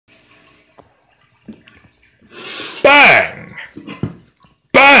Bang!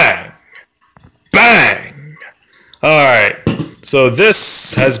 Bang! Bang! Alright, so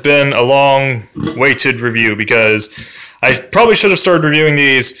this has been a long-waited review because I probably should have started reviewing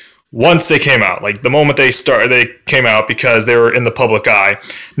these once they came out, like the moment they came out, because they were in the public eye.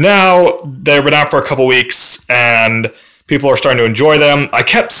 Now, they've been out for a couple weeks, and people are starting to enjoy them. I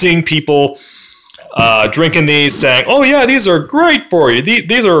kept seeing people drinking these, saying, oh yeah, these are great for you.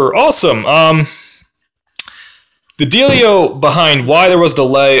 These are awesome. The dealio behind why there was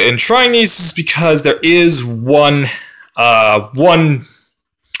delay in trying these is because there is one thing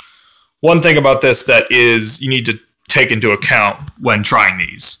about this that is you need to take into account when trying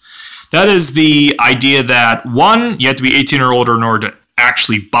these. That is the idea that, one, you have to be 18 or older in order to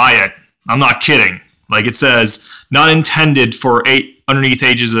actually buy it. I'm not kidding. Like it says, not intended for underneath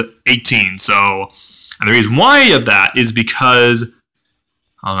ages of 18. So, and the reason why of that is because,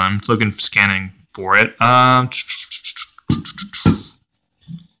 hold on, I'm scanning for it.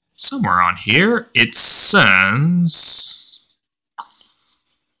 Somewhere on here, it says,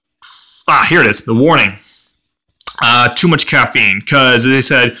 here it is, the warning. Too much caffeine, because they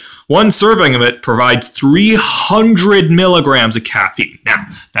said one serving of it provides 300 milligrams of caffeine. Now,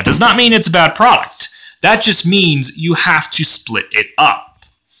 that does not mean it's a bad product. That just means you have to split it up.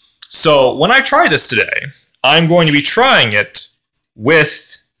 So when I try this today, I'm going to be trying it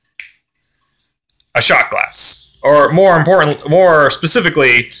with a shot glass. Or more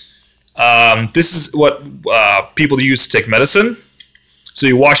specifically, this is what people use to take medicine. So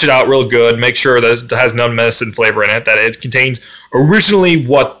you wash it out real good, make sure that it has no medicine flavor in it, that it contains originally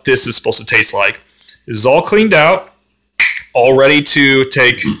what this is supposed to taste like. This is all cleaned out, all ready to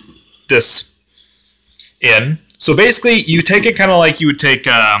take this in. So basically, you take it kind of like you would take,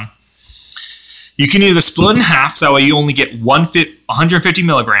 you can either split it in half, so that way you only get 150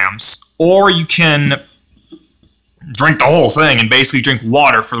 milligrams, or you can drink the whole thing and basically drink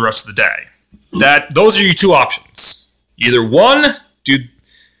water for the rest of the day. Those are your two options. Either one,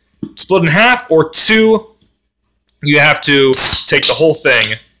 split in half, or two, you have to take the whole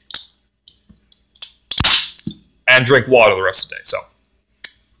thing and drink water the rest of the day. So,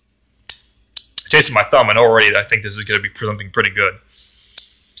 I tasted my thumb, and already I think this is going to be something pretty good.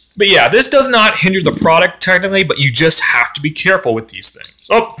 But yeah, this does not hinder the product technically, but you just have to be careful with these things.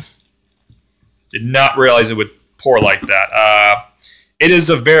 Oh, did not realize it would pour like that. I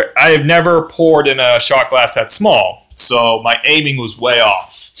have never poured in a shot glass that small, so my aiming was way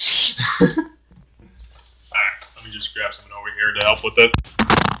off. Alright, let me just grab something over here to help with it.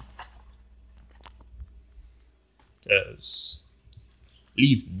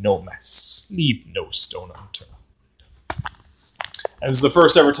 Leave no mess, leave no stone unturned. And this is the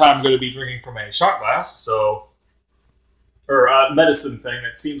first ever time I'm going to be drinking from a shot glass, so, or a medicine thing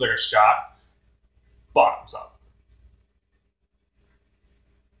that seems like a shot. Bottoms up.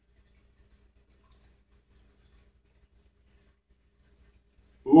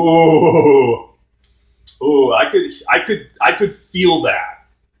 Ooh, I could feel that.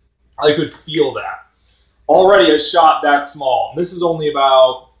 I could feel that. Already a shot that small. This is only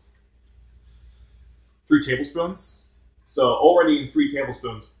about 3 tablespoons. So already in 3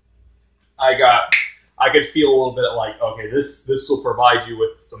 tablespoons, I could feel a little bit like, okay, this will provide you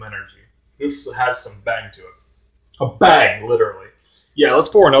with some energy. This has some bang to it. A bang, literally. Yeah, let's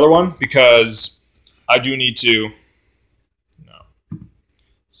pour another one because I do need to.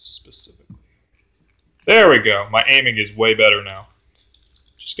 Specifically. There we go. My aiming is way better now.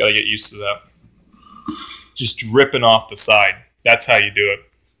 Just got to get used to that. Just dripping off the side. That's how you do it.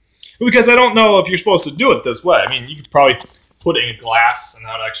 Because I don't know if you're supposed to do it this way. I mean, you could probably put it in a glass and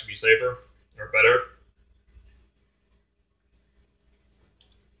that would actually be safer or better.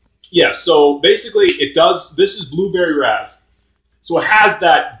 Yeah, so basically it does, this is blueberry Razz. So it has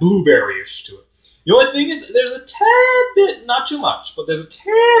that blueberry-ish to it. The only thing is, there's a tad bit, not too much, but there's a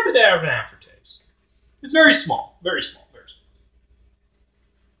tad bit of an aftertaste. It's very small, very small, very small.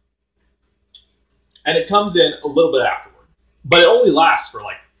 And it comes in a little bit afterward. But it only lasts for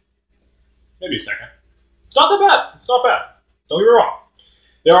like, maybe a second. It's not that bad. It's not bad. Don't get me wrong.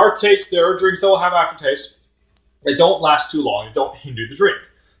 There are drinks that will have aftertaste. They don't last too long. They don't hinder the drink.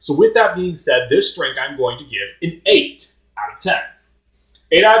 So with that being said, this drink I'm going to give an 8 out of 10.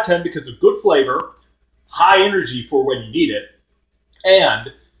 8 out of 10 because of good flavor, high energy for when you need it,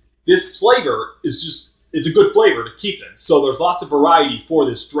 and this flavor is just, it's a good flavor to keep in. So there's lots of variety for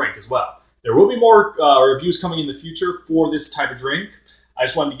this drink as well. There will be more reviews coming in the future for this type of drink. I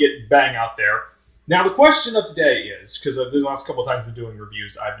just wanted to get bang out there. Now the question of today is, because the last couple of times I've been doing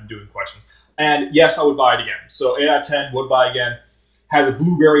reviews, I've been doing questions. And yes, I would buy it again. So 8 out of 10, would buy again. Has a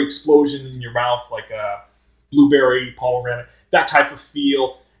blueberry explosion in your mouth, like blueberry, pomegranate, that type of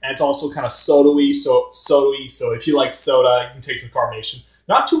feel. And it's also kind of soda-y, so if you like soda, you can take some carbonation.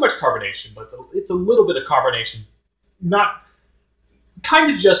 Not too much carbonation, but it's a little bit of carbonation. Not,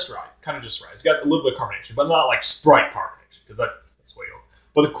 kind of just right. It's got a little bit of carbonation, but not like Sprite carbonation, because that's way over.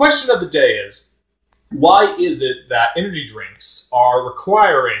 But the question of the day is, why is it that energy drinks are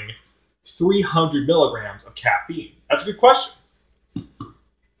requiring 300 milligrams of caffeine? That's a good question.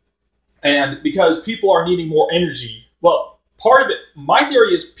 And because people are needing more energy, well, part of it, my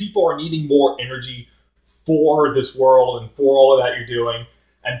theory is people are needing more energy for this world and for all of that you're doing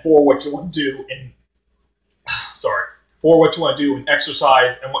and for what you want to do in, for what you want to do in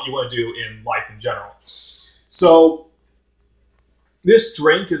exercise and what you want to do in life in general. So this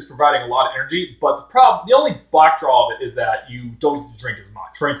drink is providing a lot of energy, but the only backdraw of it is that you don't get to drink as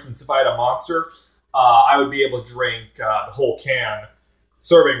much. For instance, if I had a Monster, I would be able to drink the whole can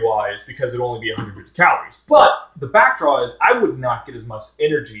serving-wise because it would only be 150 calories. But the backdraw is I would not get as much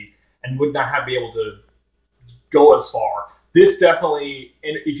energy and would not be able to go as far. This definitely,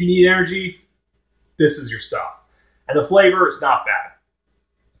 if you need energy, this is your stuff. And the flavor is not bad.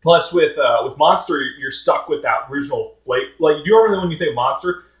 Plus, with Monster, you're stuck with that original flavor. Like, do you remember when you think of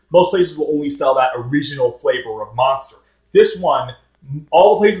Monster? Most places will only sell that original flavor of Monster. This one,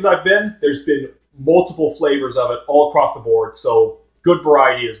 all the places I've been, there's been multiple flavors of it all across the board. So good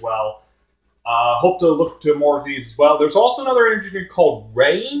variety as well. Hope to look to more of these as well. There's also another energy drink called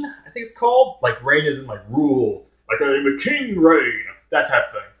Rain, I think it's called. Like Rain is in like rule. Like I'm a king Rain. That type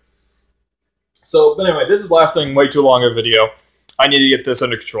of thing. So, but anyway, this is lasting way too long a video. I need to get this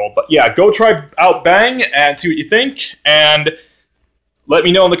under control. But yeah, go try out Bang and see what you think. And let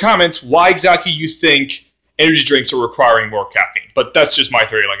me know in the comments why exactly you think energy drinks are requiring more caffeine. But that's just my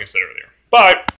theory, like I said earlier. Bye!